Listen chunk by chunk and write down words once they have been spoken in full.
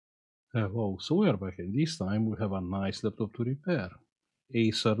Hello, so we are back, and this time we have a nice laptop to repair.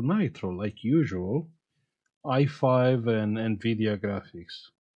 Acer Nitro, like usual, i5 and NVIDIA graphics.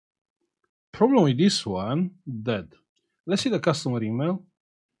 Problem with this one, dead. Let's see the customer email.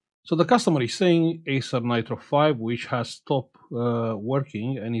 So the customer is saying Acer Nitro 5, which has stopped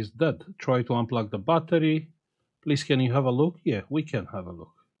working and is dead. Try to unplug the battery. Please, can you have a look? Yeah, we can have a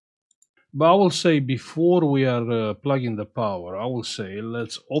look. But I will say before we are plugging the power, I will say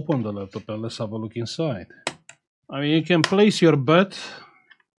let's open the laptop and let's have a look inside. I mean, you can place your bet.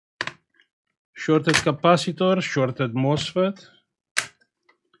 Shorted capacitor, shorted MOSFET.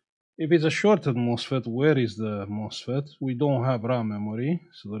 If it's a shorted MOSFET, where is the MOSFET? We don't have RAM memory,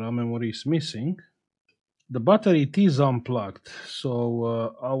 so the RAM memory is missing. The battery it is unplugged,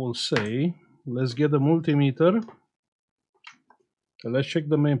 so I will say let's get the multimeter. Let's check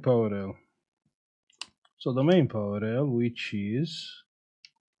the main power rail. So the main power rail, which is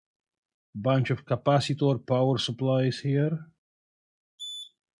bunch of capacitor power supplies here,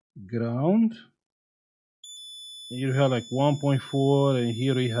 ground. Here you have like 1.4 and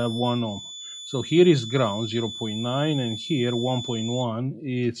here we have 1 ohm. So here is ground 0.9 and here 1.1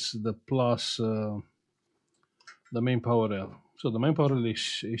 is the plus the main power rail. So the main power rail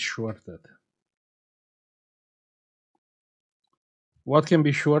is shorted. What can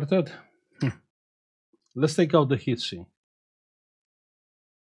be shorted? Let's take out the heatsink.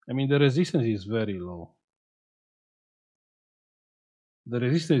 I mean, the resistance is very low. The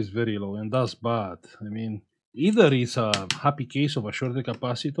resistance is very low and that's bad. I mean, either it's a happy case of a shorted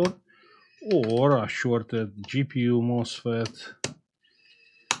capacitor or a shorted GPU, MOSFET,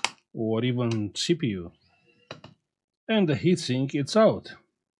 or even CPU. And the heatsink, it's out.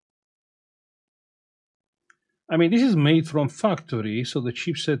 I mean, this is made from factory, so the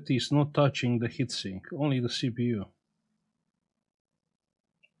chipset is not touching the heatsink, only the CPU.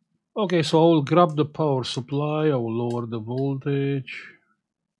 Okay, so I will grab the power supply, I will lower the voltage.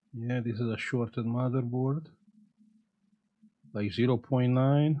 Yeah, this is a shorted motherboard, like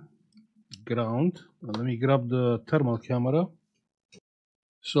 0.9, ground. Let me grab the thermal camera.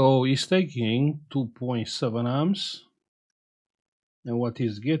 So it's taking 2.7 amps, and what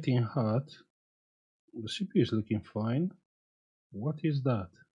is getting hot, the CPU is looking fine. What is that?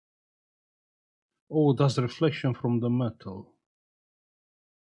 Oh, that's the reflection from the metal.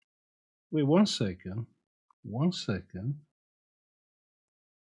 Wait, 1 second. 1 second.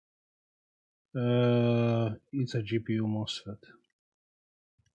 It's a GPU MOSFET.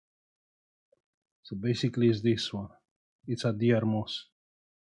 So basically it's this one. It's a DRMOS.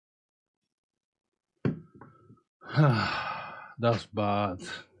 That's bad.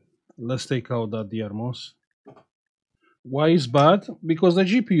 Let's take out that DRMOS. Why is bad? Because the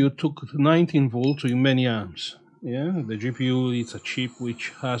GPU took 19 volts with many amps. Yeah, the GPU is a chip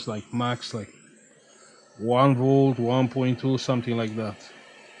which has like max like 1 volt, 1.2, something like that.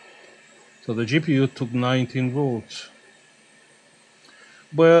 So the GPU took 19 volts.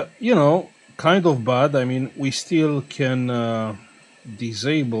 But, you know, kind of bad. I mean, we still can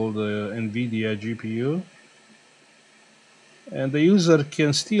disable the NVIDIA GPU. And the user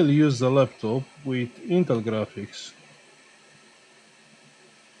can still use the laptop with Intel graphics.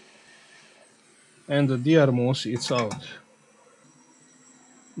 And the DRMOS, it's out.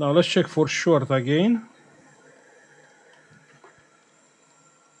 Now let's check for short again.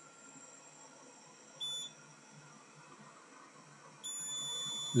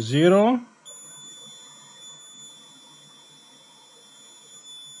 Zero.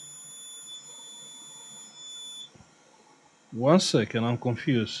 One second, I'm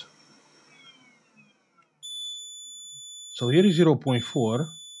confused. So here is 0.4.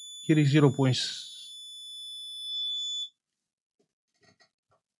 Here is 0.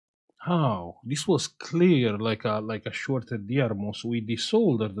 How? This was clear like a shorted DRMOS. We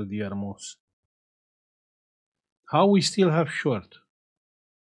desoldered the DRMOS. How we still have short?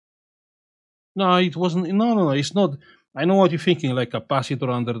 No, it wasn't. No, it's not. I know what you're thinking, like a capacitor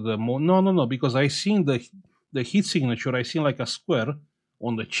under the. No, because I seen the heat signature. I seen like a square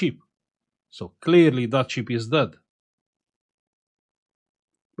on the chip, so clearly that chip is dead.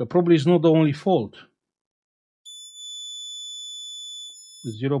 But probably it's not the only fault.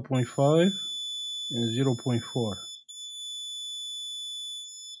 0.5 and 0.4.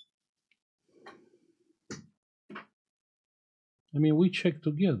 I mean, we check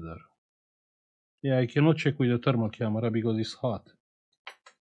together. Yeah, I cannot check with the thermal camera because it's hot.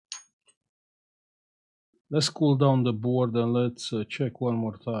 Let's cool down the board and let's check one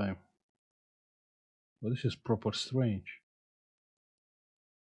more time. Well, this is proper strange.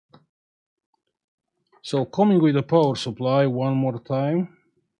 So coming with the power supply one more time.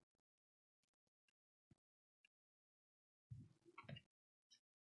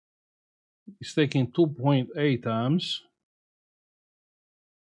 It's taking 2.8 amps.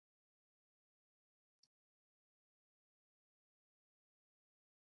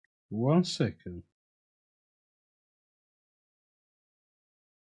 One second.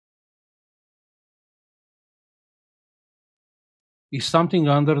 Is something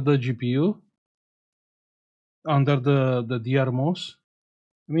under the GPU? Under the DRMOS?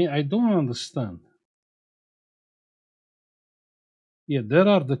 I mean, I don't understand. Yeah, there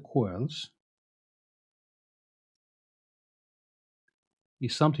are the coils.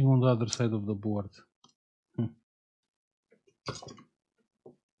 Is something on the other side of the board.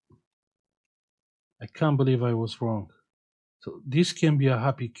 I can't believe I was wrong. So this can be a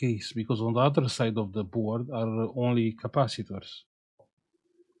happy case because on the other side of the board are only capacitors.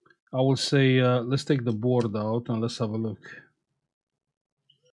 I will say, let's take the board out and let's have a look.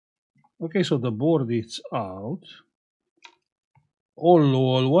 Okay, so the board is out. Oh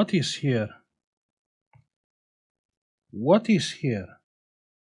lol, what is here? What is here?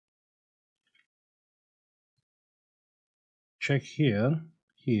 Check here,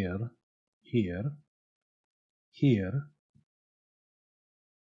 here, here, here,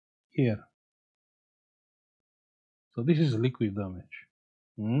 here. So this is liquid damage.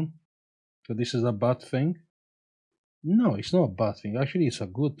 So this is a bad thing? No, it's not a bad thing. Actually, it's a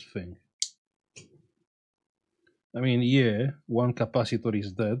good thing. I mean, yeah, one capacitor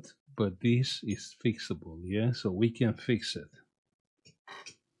is dead, but this is fixable, yeah? So we can fix it.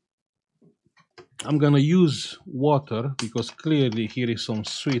 I'm gonna use water because clearly here is some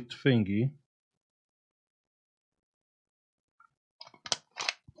sweet thingy.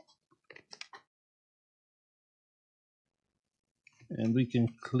 And we can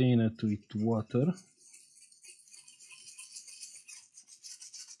clean it with water.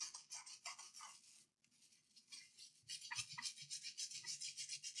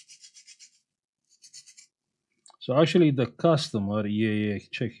 So actually the customer, yeah,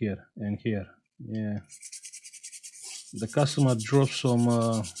 check here and here, yeah. The customer dropped some,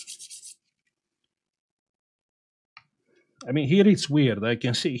 I mean, here it's weird. I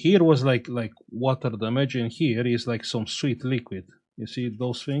can see here was like water damage and here is like some sweet liquid. You see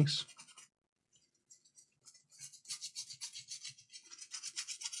those things?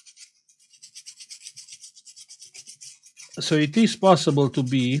 So it is possible to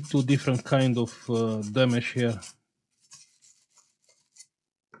be two different kind of damage here.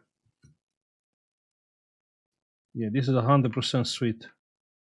 Yeah, this is 100% sweet.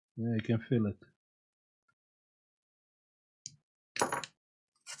 Yeah, you can feel it.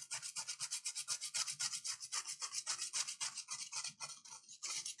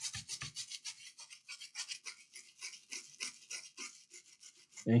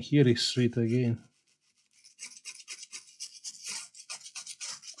 And here is sweet again.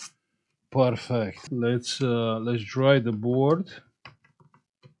 Perfect. Let's dry the board.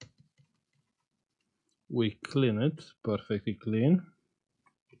 We clean it perfectly clean.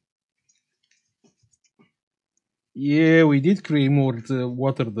 Yeah, we did create more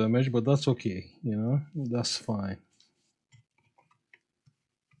water damage, but that's okay. You know, that's fine.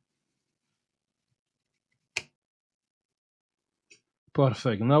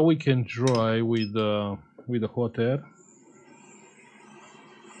 Perfect. Now we can dry with the hot air.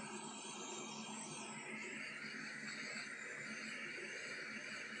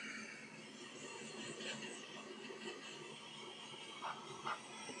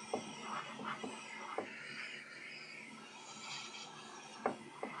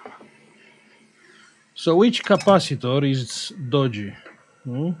 So which capacitor is dodgy?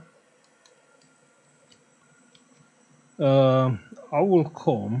 I will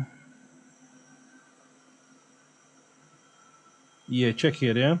come. Yeah, check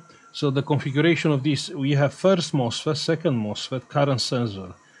here, yeah? So the configuration of this, we have first MOSFET, second MOSFET, current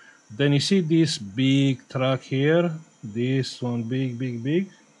sensor. Then you see this big track here, this one big,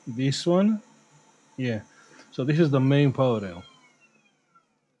 this one, yeah. So this is the main power rail.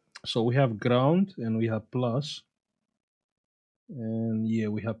 So we have ground and we have plus. And yeah,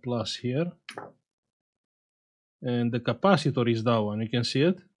 we have plus here. And the capacitor is that one, you can see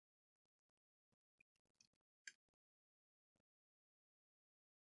it?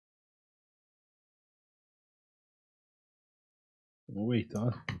 Wait,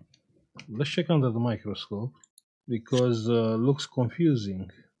 let's check under the microscope because looks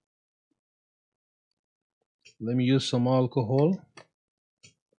confusing. Let me use some alcohol.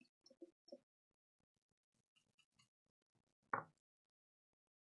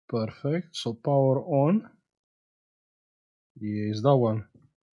 Perfect. So power on. Yeah, is that one.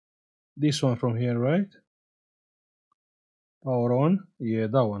 This one from here, right? Power on. Yeah,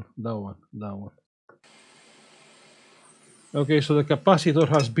 that one. Okay, so the capacitor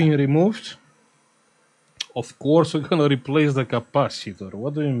has been removed. Of course, we're gonna replace the capacitor.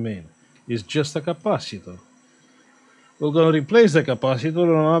 What do you mean? It's just a capacitor. We're gonna replace the capacitor in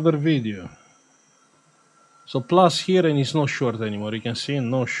another video. So plus here, and it's not short anymore. You can see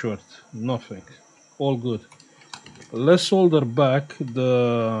no short, nothing. All good. Let's solder back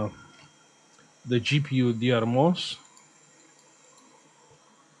the GPU DRMOS.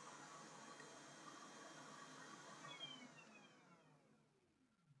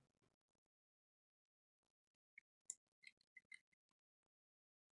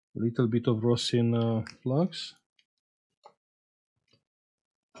 Little bit of rosin flux.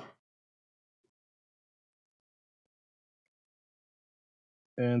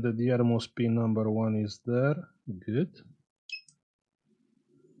 And the DRMOS pin number 1 is there. Good.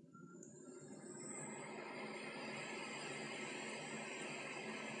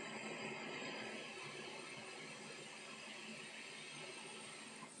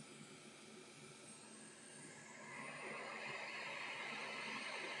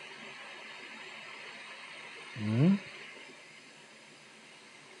 Mm.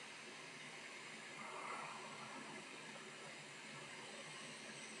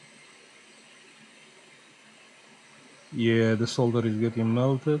 Yeah, the solder is getting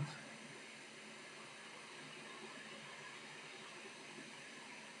melted.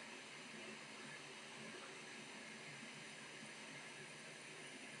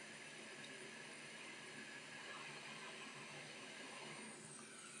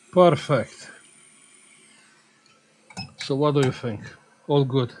 Perfect. So what do you think? All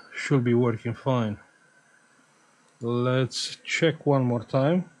good. Should be working fine. Let's check one more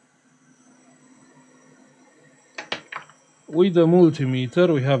time. With the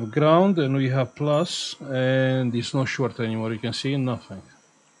multimeter, we have ground and we have plus, and it's not short anymore. You can see nothing.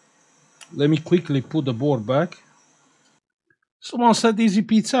 Let me quickly put the board back. Someone said easy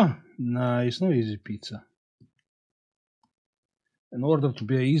pizza. Nah, it's not easy pizza. In order to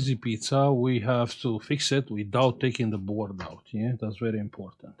be an easy pizza, we have to fix it without taking the board out. Yeah, that's very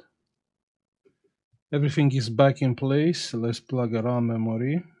important. Everything is back in place. Let's plug a RAM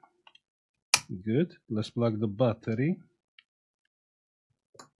memory. Good. Let's plug the battery.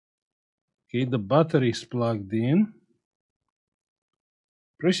 Okay, the battery is plugged in.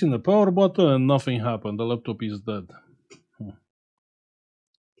 Pressing the power button and nothing happened. The laptop is dead.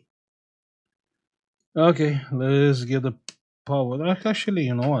 Okay, let's get the power. Actually,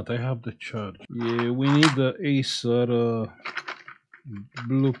 you know what? I have the charge. Yeah, we need the Acer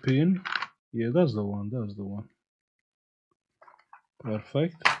blue pin. Yeah, that's the one. That's the one.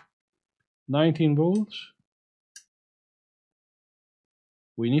 Perfect. 19 volts.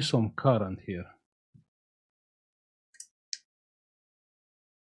 We need some current here.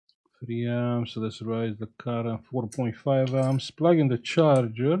 3 amps. Let's raise the current. 4.5 amps. Plug in the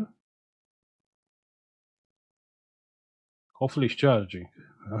charger. Hopefully it's charging.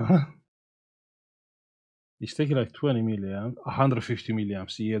 It's taking like 20 milliamps, 150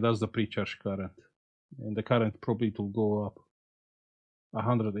 milliamps. Yeah, that's the pre-charge current. And the current probably will go up.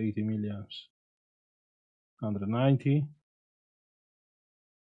 180 milliamps. 190.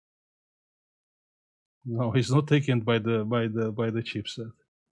 No, it's not taken by the chipset.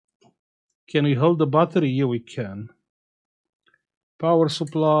 Can we hold the battery? Yeah, we can. Power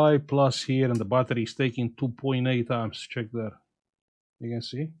supply plus here, and the battery is taking 2.8 amps. Check there. You can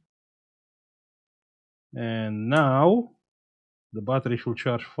see. And now the battery should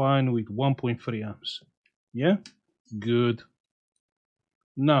charge fine with 1.3 amps. Yeah? Good.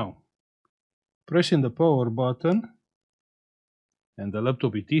 Now, pressing the power button, and the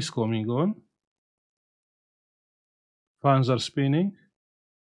laptop it is coming on. Fans are spinning.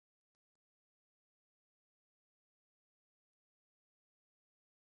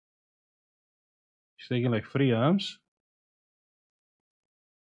 It's taking like 3 amps.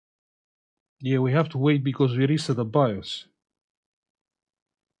 Yeah, we have to wait because we reset the BIOS.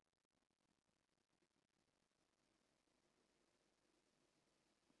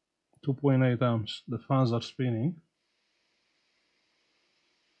 .8 amps. The fans are spinning.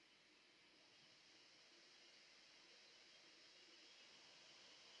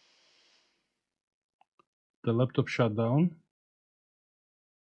 The laptop shut down.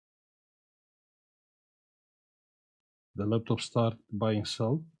 The laptop started by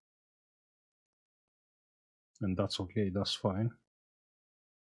itself. And that's okay, that's fine.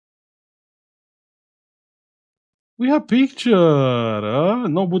 We have picture,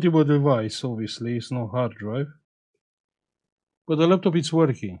 no bootable device, obviously, it's no hard drive. But the laptop is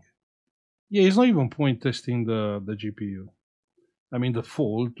working. Yeah, it's not even point testing the GPU. I mean, the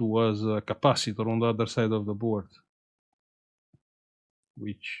fault was a capacitor on the other side of the board,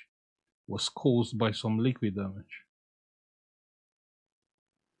 which was caused by some liquid damage.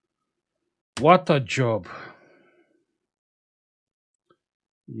 What a job.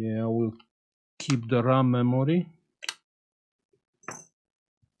 Yeah, we'll keep the RAM memory.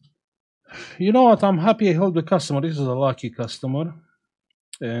 You know what? I'm happy I helped the customer. This is a lucky customer.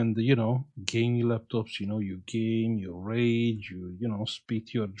 And, you know, gaming laptops, you know, you game, you rage, you know,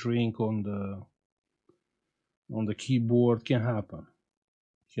 spit your drink on the keyboard. Can happen.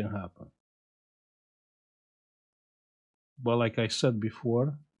 Can happen. But like I said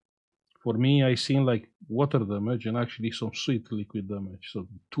before, for me, I seen like water damage and actually some sweet liquid damage. So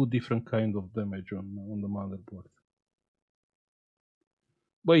two different kind of damage on the motherboard.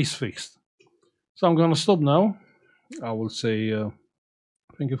 But it's fixed. So I'm gonna stop now. I will say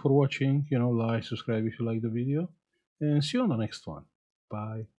thank you for watching. You know, like, subscribe if you like the video, and see you on the next one.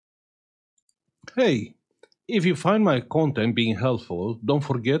 Bye. Hey, if you find my content being helpful, don't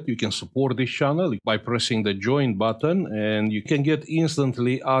forget you can support this channel by pressing the join button, and you can get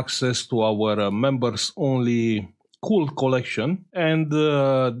instantly access to our members only cool collection and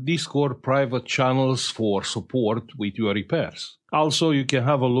Discord private channels for support with your repairs. Also, you can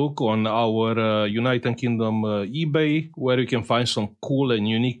have a look on our United Kingdom eBay, where you can find some cool and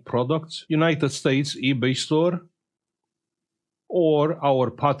unique products, United States eBay store, or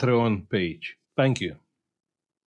our Patreon page. Thank you.